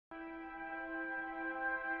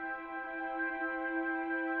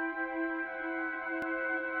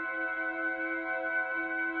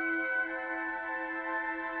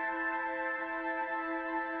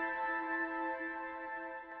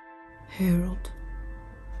Harold,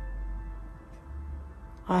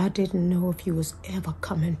 I didn't know if you was ever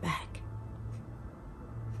coming back.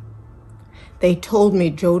 They told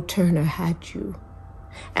me Joe Turner had you,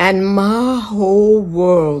 and my whole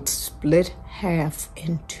world split half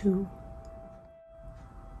in two.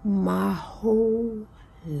 My whole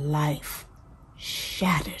life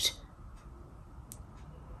shattered.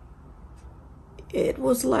 It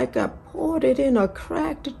was like I poured it in a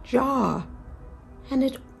cracked jar, and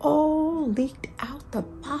it all leaked out the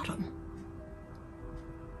bottom.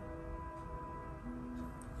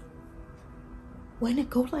 When it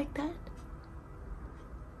go like that,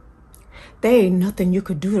 there ain't nothing you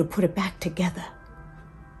could do to put it back together.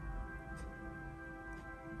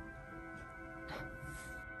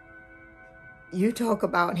 You talk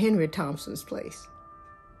about Henry Thompson's place.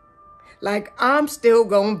 Like I'm still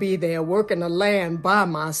gonna be there working the land by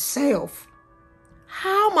myself.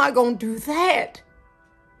 How am I gonna do that?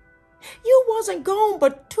 You wasn't gone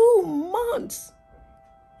but 2 months.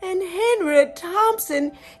 And Henry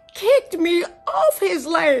Thompson kicked me off his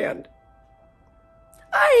land.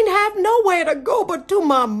 I ain't have nowhere to go but to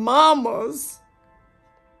my mama's.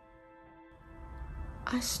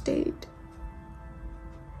 I stayed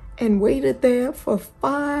and waited there for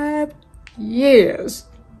 5 years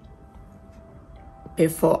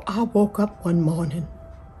before I woke up one morning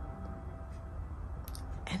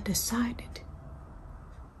and decided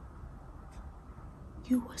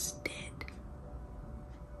you was dead.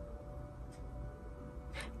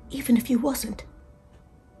 Even if you wasn't,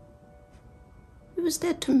 you was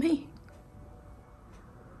dead to me.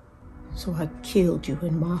 So I killed you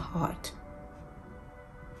in my heart.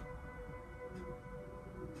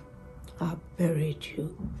 I buried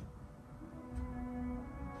you.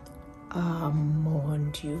 I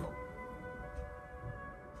mourned you.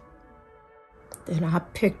 Then I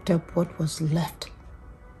picked up what was left,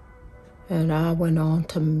 and I went on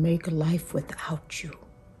to make life without you.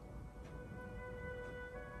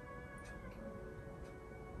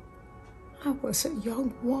 I was a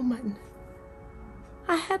young woman.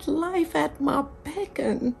 I had life at my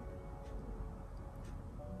beckon.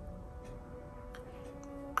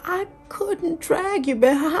 I couldn't drag you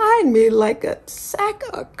behind me like a sack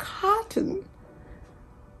of cotton.